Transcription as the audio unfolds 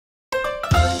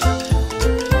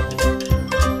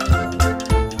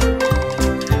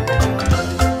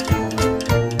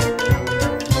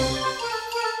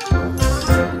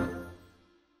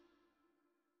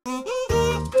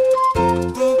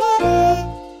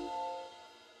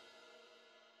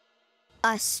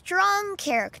A strong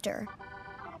character.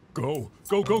 Go,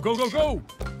 go, go, go, go, go!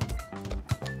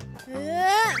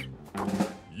 Yeah!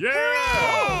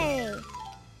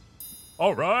 Hooray!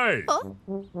 All right.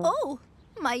 Oh,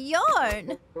 my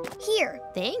yarn. Here.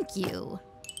 Thank you.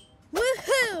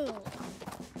 Woohoo!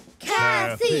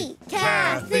 Cathy!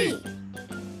 Cathy!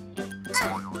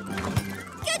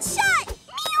 Good shot!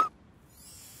 Meow!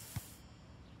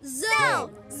 Zoe!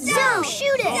 Zoe,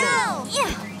 shoot it! Zoe!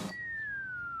 Yeah.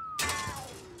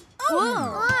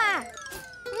 Oh.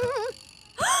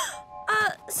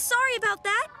 Sorry about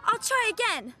that. I'll try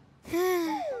again.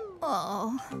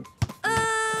 Oh.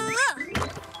 Oh.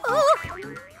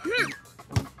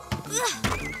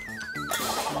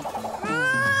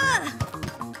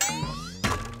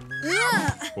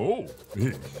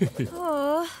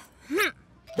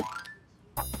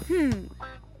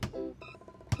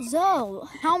 Zoe,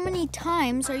 how many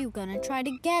times are you gonna try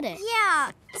to get it?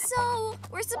 Yeah, so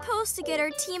we're supposed to get our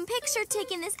team picture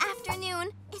taken this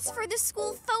afternoon. It's for the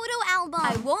school photo album.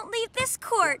 I won't leave this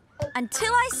court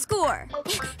until I score.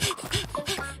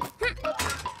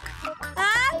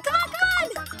 Come on!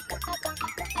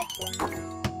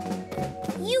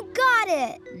 You got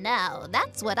it! Now,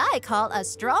 that's what I call a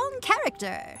strong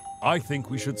character. I think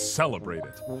we should celebrate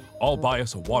it. I'll buy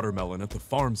us a watermelon at the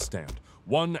farm stand.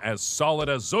 One as solid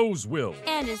as Zoe's will.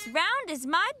 And as round as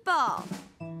my ball.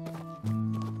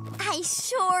 I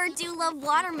sure do love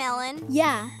watermelon.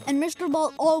 Yeah, and Mr.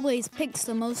 Ball always picks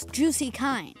the most juicy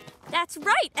kind. That's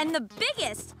right, and the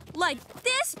biggest. Like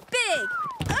this big.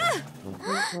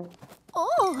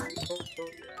 Oh.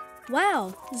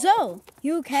 Wow, Zoe,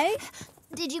 you okay?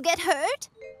 Did you get hurt?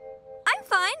 I'm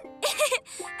fine.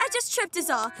 I just tripped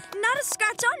is all. Not a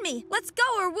scratch on me. Let's go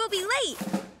or we'll be late.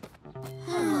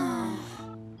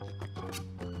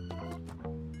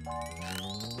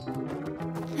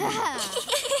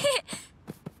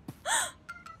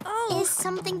 Oh. Is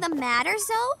something the matter,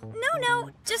 Zoe? No,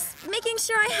 just making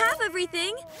sure I have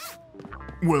everything.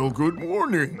 Well, good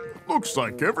morning. Looks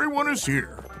like everyone is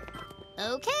here.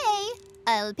 Okay.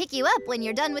 I'll pick you up when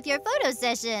you're done with your photo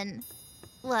session.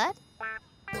 What?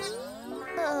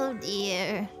 Oh,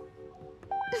 dear.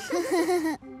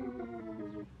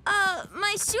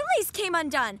 My shoelace came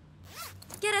undone.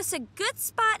 Get us a good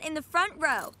spot in the front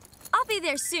row. I'll be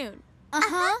there soon.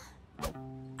 Uh-huh.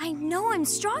 I know I'm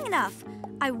strong enough.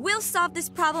 I will solve this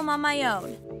problem on my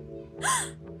own.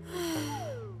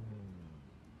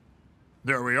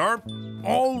 There we are,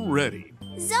 all ready.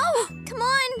 Zoe, come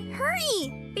on,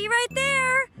 hurry. Be right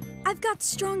there. I've got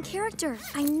strong character.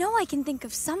 I know I can think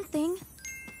of something.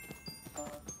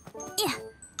 Yeah.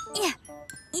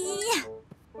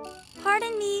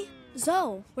 Pardon me.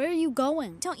 Zoe, where are you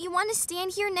going? Don't you want to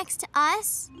stand here next to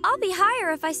us? I'll be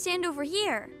higher if I stand over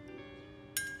here.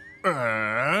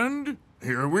 And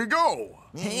here we go.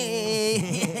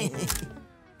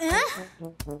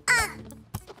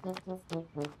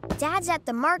 Dad's at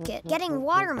the market getting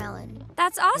watermelon.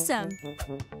 That's awesome.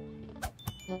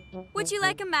 Would you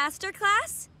like a master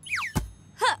class?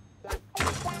 Huh.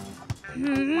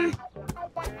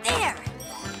 There.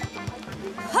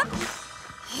 Hup.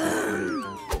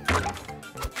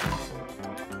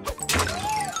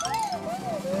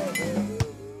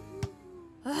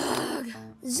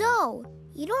 Zoe,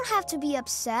 you don't have to be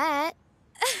upset.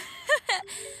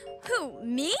 Who,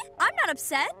 me? I'm not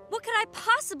upset. What could I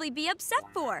possibly be upset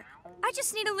for? I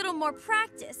just need a little more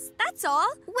practice, that's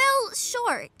all. Well,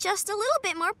 sure. Just a little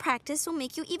bit more practice will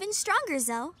make you even stronger,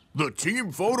 Zoe. The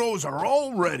team photos are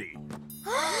all ready.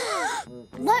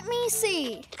 Let me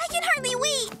see. I can hardly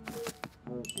wait.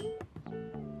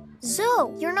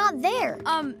 Zoe, you're not there.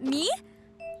 Me?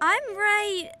 I'm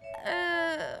right,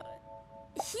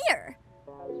 here.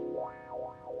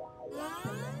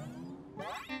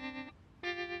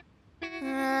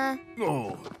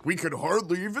 Oh, we could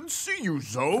hardly even see you,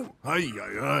 Zoe.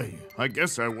 Ay. I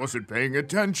guess I wasn't paying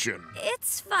attention.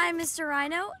 It's fine, Mr.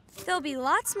 Rhino. There'll be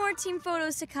lots more team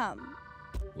photos to come.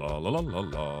 La la la la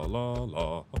la la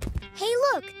la. Hey,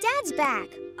 look, Dad's back.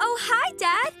 Oh, hi,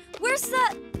 Dad. Where's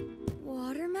the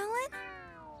watermelon?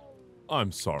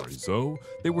 I'm sorry, Zoe.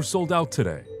 They were sold out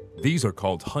today. These are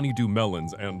called honeydew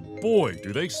melons, and boy,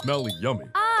 do they smell yummy.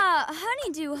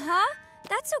 Honeydew, huh?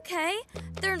 That's okay.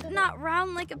 They're not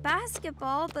round like a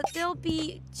basketball, but they'll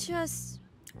be just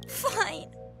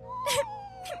fine.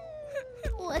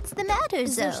 What's the matter,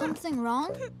 Is there Zoe? something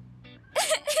wrong?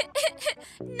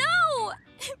 No!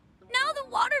 Now the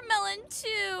watermelon,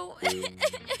 too. Oh,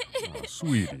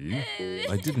 sweetie,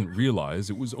 I didn't realize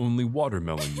it was only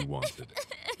watermelon you wanted.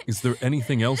 Is there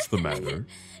anything else the matter?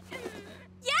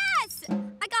 Yes!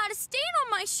 I got a stain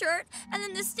on my shirt. hurt, and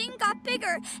then the sting got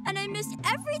bigger, and I missed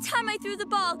every time I threw the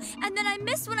ball, and then I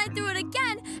missed when I threw it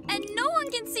again, and no one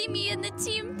can see me in the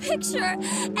team picture,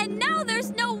 and now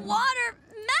there's no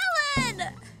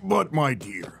watermelon! But, my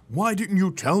dear, why didn't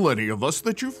you tell any of us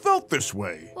that you felt this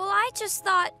way? Well, I just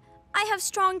thought I have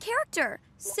strong character.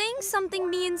 Saying something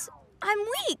means I'm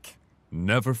weak.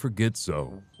 Never forget,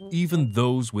 Zoe. Even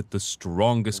those with the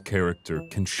strongest character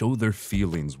can show their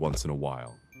feelings once in a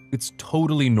while. It's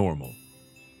totally normal.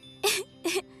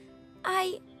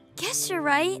 I guess you're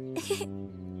right.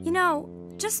 You know,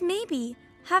 just maybe,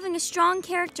 having a strong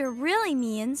character really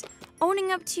means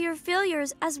owning up to your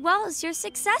failures as well as your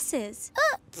successes.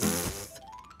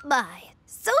 My,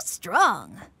 so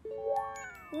strong.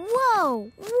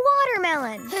 Whoa,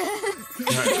 watermelon!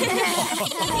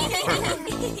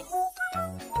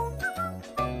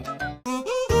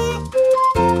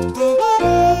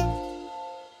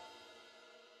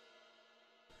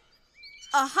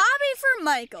 A hobby for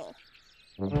Michael.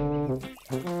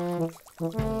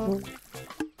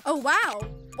 Oh, wow.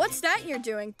 What's that you're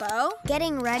doing, Bo?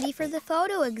 Getting ready for the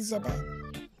photo exhibit.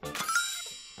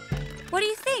 What do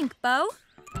you think, Bo?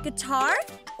 Guitar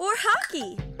or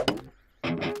hockey?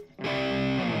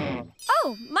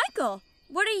 Oh, Michael,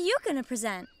 what are you gonna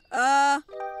present? I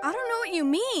don't know what you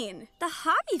mean. The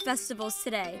hobby festival's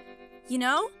today. You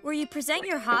know, where you present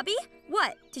your hobby?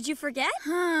 What, did you forget?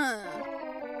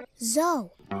 Zoe,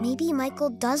 maybe Michael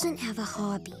doesn't have a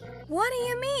hobby. What do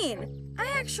you mean? I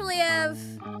actually have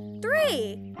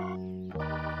 3.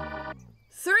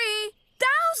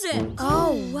 3,000!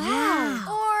 Oh, wow.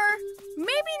 Or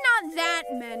maybe not that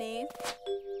many.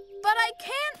 But I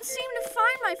can't seem to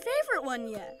find my favorite one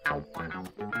yet.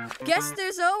 Guess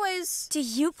there's always... Do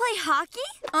you play hockey?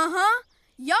 Uh-huh.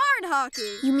 Yard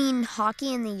hockey. You mean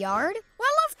hockey in the yard?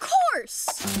 Well, of course.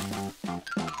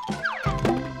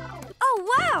 Oh,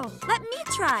 wow. Let me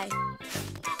try.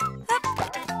 Hup.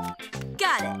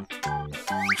 Got it.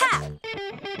 Ha!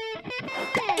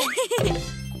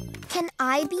 Can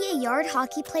I be a yard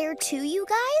hockey player too, you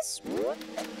guys?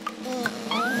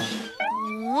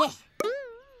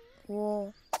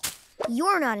 Whoa.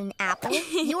 You're not an apple.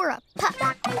 You're a pup.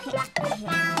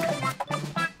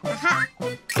 Aha.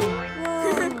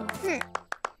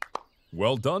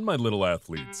 Well done, my little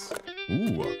athletes.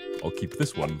 Ooh, I'll keep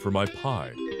this one for my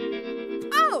pie.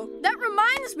 Oh, that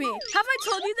reminds me. Have I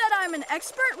told you that I'm an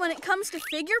expert when it comes to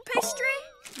figure pastry?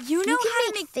 You know how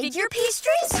to make figure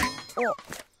pastries? Oh.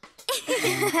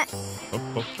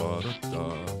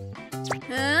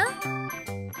 Huh?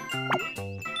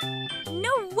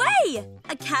 No way!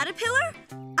 A caterpillar?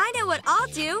 I know what I'll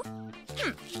do.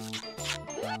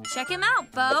 Check him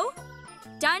out, Bo.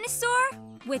 Dinosaur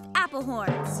with apple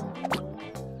horns.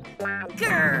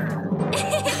 Grr!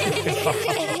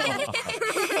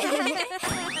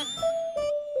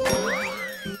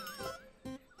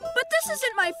 But this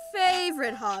isn't my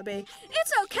favorite hobby.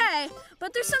 It's okay,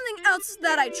 but there's something else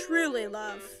that I truly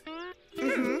love.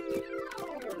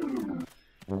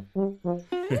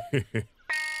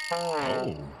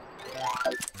 Oh.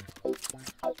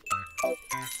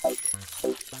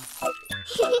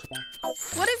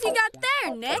 What have you got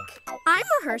there, Nick? I'm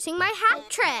rehearsing my hat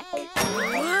trick.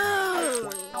 Whoa.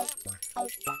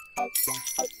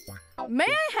 May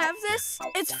I have this?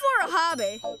 It's for a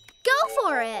hobby. Go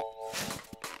for it.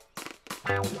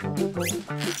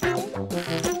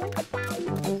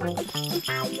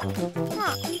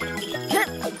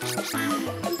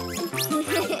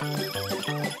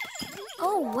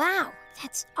 Oh, wow.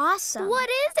 That's awesome. What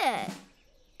is it?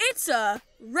 It's a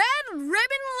red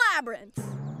ribbon labyrinth.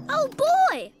 Oh,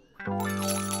 boy!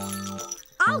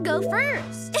 I'll go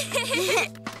first.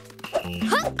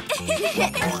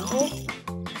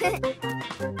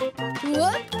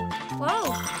 What?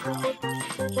 Whoa.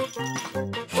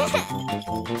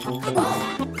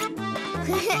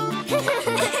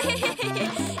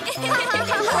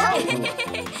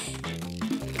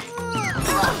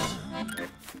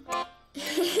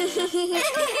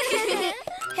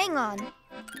 Hang on.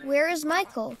 Where is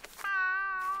Michael?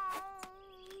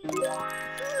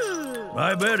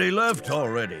 I bet he left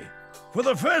already. For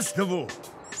the festival.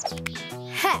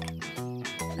 Ha!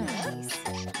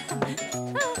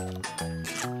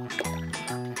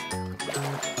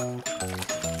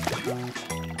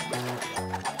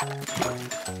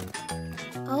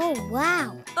 Oh,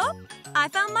 wow. Oh, I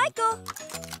found Michael.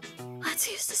 Let's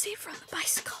use the zebra on the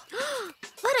bicycle.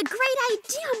 What a great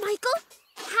idea, Michael!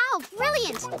 How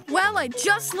brilliant! Well, I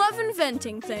just love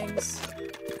inventing things.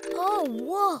 Oh,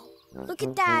 whoa. Look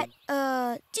at that,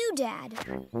 doodad.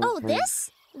 Oh, this?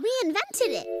 We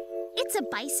invented it. It's a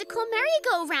bicycle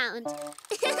merry-go-round.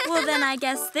 Well, then I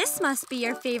guess this must be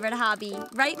your favorite hobby,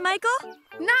 right, Michael?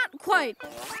 Not quite.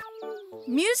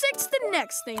 Music's the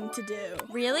next thing to do.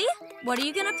 Really? What are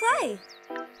you gonna play?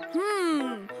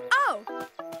 Oh,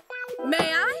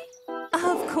 may I?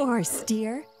 Of course,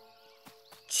 dear.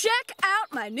 Check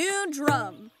out my new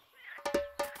drum.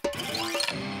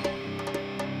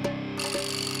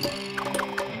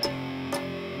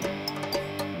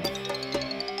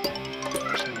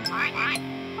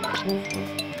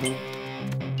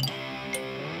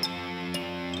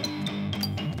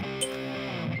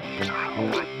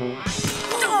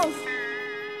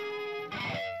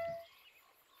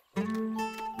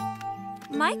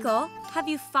 Michael, have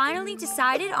you finally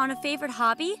decided on a favorite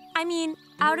hobby? I mean,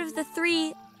 out of the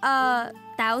 3,000?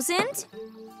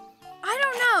 I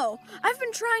don't know. I've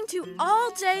been trying to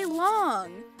all day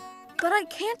long, but I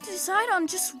can't decide on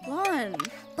just one.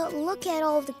 But look at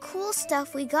all the cool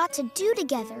stuff we got to do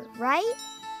together, right?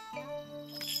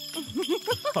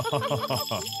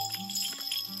 Woohoo!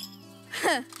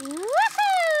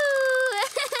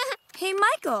 Hey,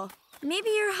 Michael, maybe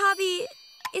your hobby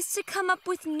is to come up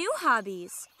with new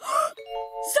hobbies.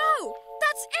 So,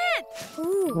 that's it!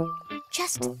 Ooh,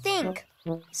 just think.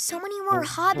 So many more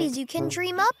hobbies you can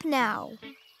dream up now.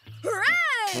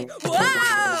 Hooray!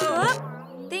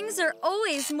 Wow! Things are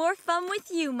always more fun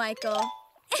with you, Michael.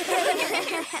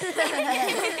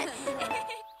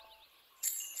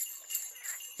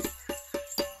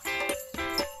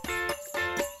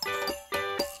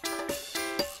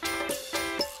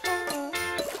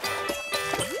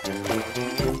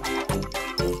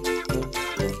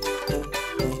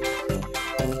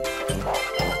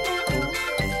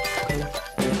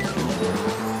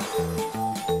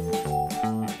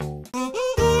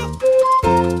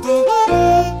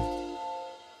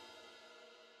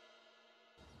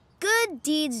 Good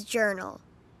Deeds Journal.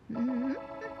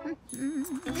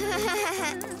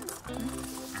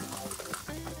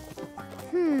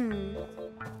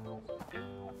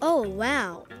 Oh,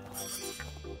 wow.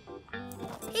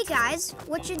 Hey guys,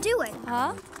 what you doing?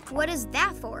 Huh? What is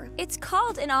that for? It's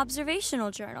called an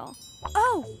observational journal.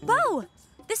 Oh, Bo!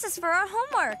 This is for our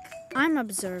homework. I'm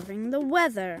observing the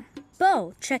weather.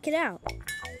 Bo, check it out.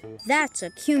 That's a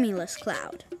cumulus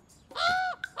cloud.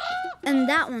 And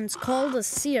that one's called a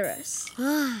cirrus.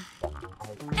 And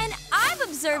I'm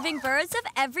observing birds of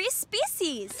every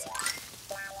species.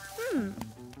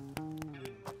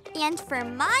 And for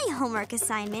my homework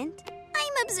assignment,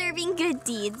 I'm observing good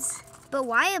deeds. But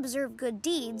why observe good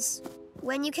deeds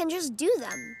when you can just do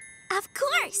them? Of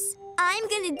course! I'm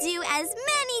gonna do as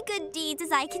many good deeds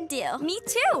as I can do. Me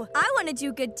too. I want to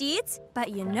do good deeds.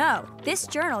 But you know, this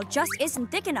journal just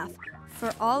isn't thick enough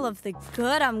for all of the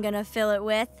good I'm gonna fill it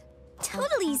with.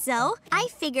 Totally, Zoe. I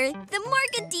figure the more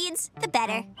good deeds, the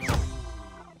better.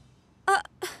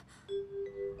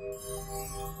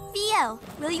 Theo,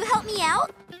 will you help me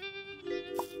out?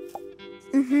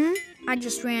 I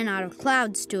just ran out of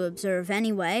clouds to observe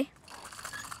anyway.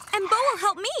 And Bo will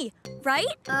help me,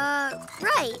 right?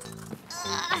 Right.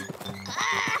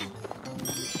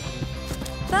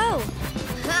 Bo.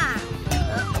 Ha!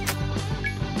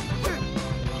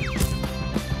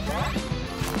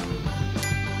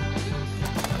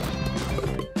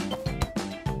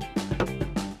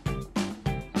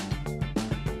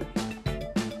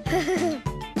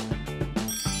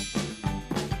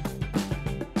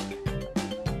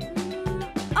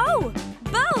 Oh,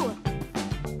 Bo!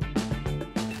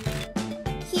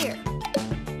 Here.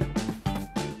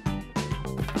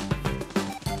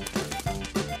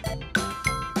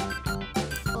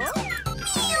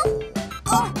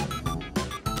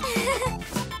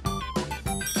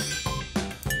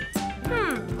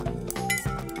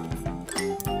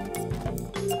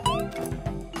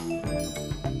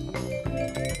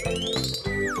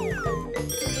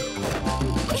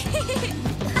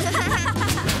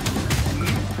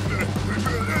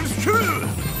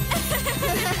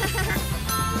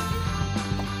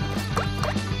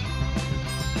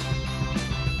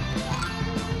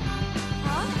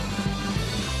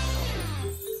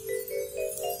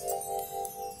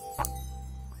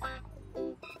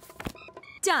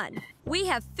 Done. We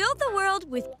have filled the world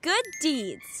with good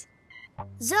deeds.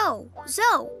 Zoe,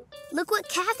 look what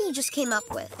Cathy just came up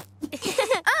with.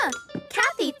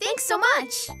 Cathy, thanks so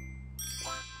much.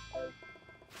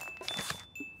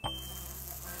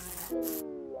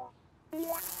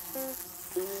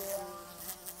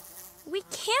 We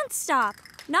can't stop.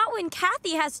 Not when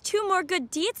Cathy has 2 more good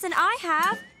deeds than I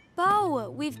have. Bo,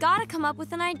 we've got to come up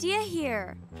with an idea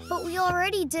here. But we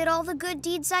already did all the good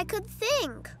deeds I could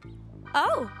think.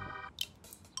 Oh.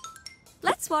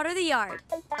 Let's water the yard.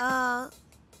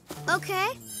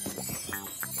 Okay.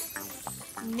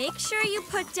 Make sure you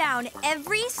put down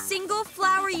every single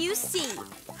flower you see.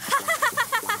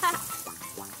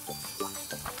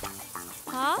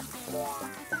 Huh?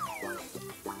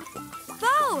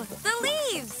 Bo, the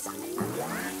leaves!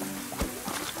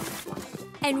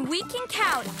 And we can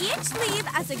count each leaf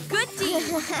as a good deed.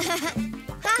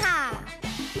 Haha!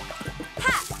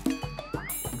 Ha!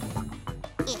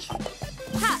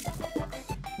 Ha!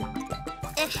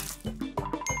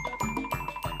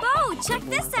 Bo, check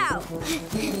this out.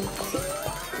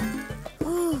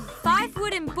 5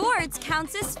 wooden boards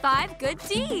counts as 5 good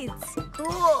deeds.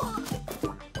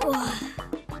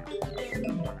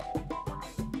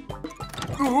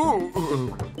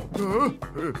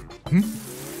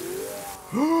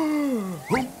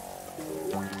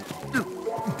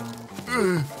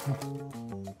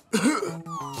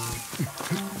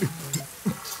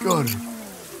 Got it.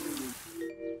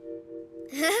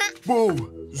 Bo,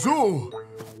 Zoe,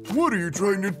 what are you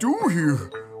trying to do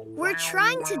here? We're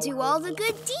trying to do all the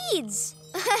good deeds.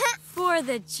 For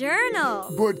the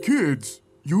journal. But kids,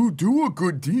 you do a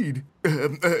good deed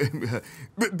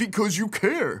because you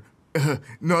care,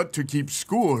 not to keep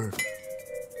score.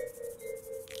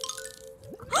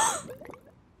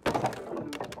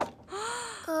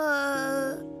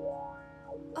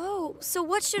 Oh, so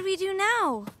what should we do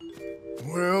now?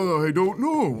 Well, I don't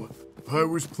know. I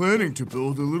was planning to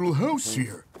build a little house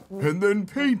here and then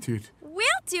paint it.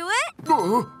 We'll do it.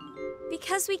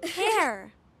 Because we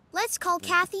care. Let's call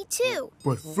Cathy, too.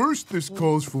 But first, this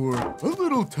calls for a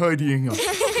little tidying up.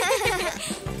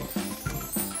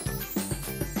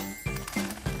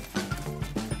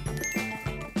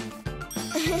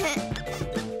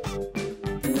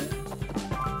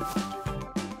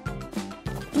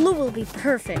 Blue will be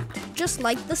perfect, just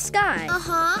like the sky.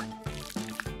 Uh-huh.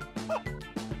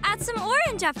 Add some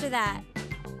orange after that.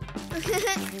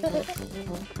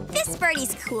 This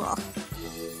birdie's cool.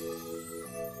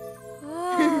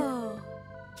 Whoa.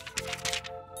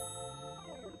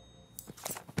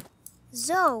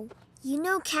 Zoe, you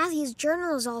know Cathy's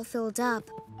journal is all filled up.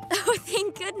 Oh,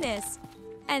 thank goodness.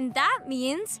 And that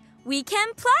means we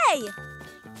can play.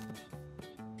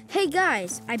 Hey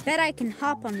guys, I bet I can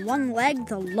hop on one leg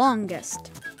the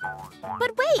longest.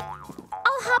 But wait,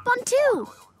 I'll hop on too.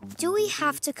 Do we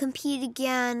have to compete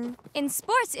again? In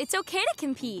sports, it's okay to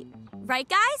compete. Right,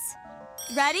 guys?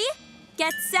 Ready,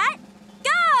 get set,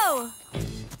 go!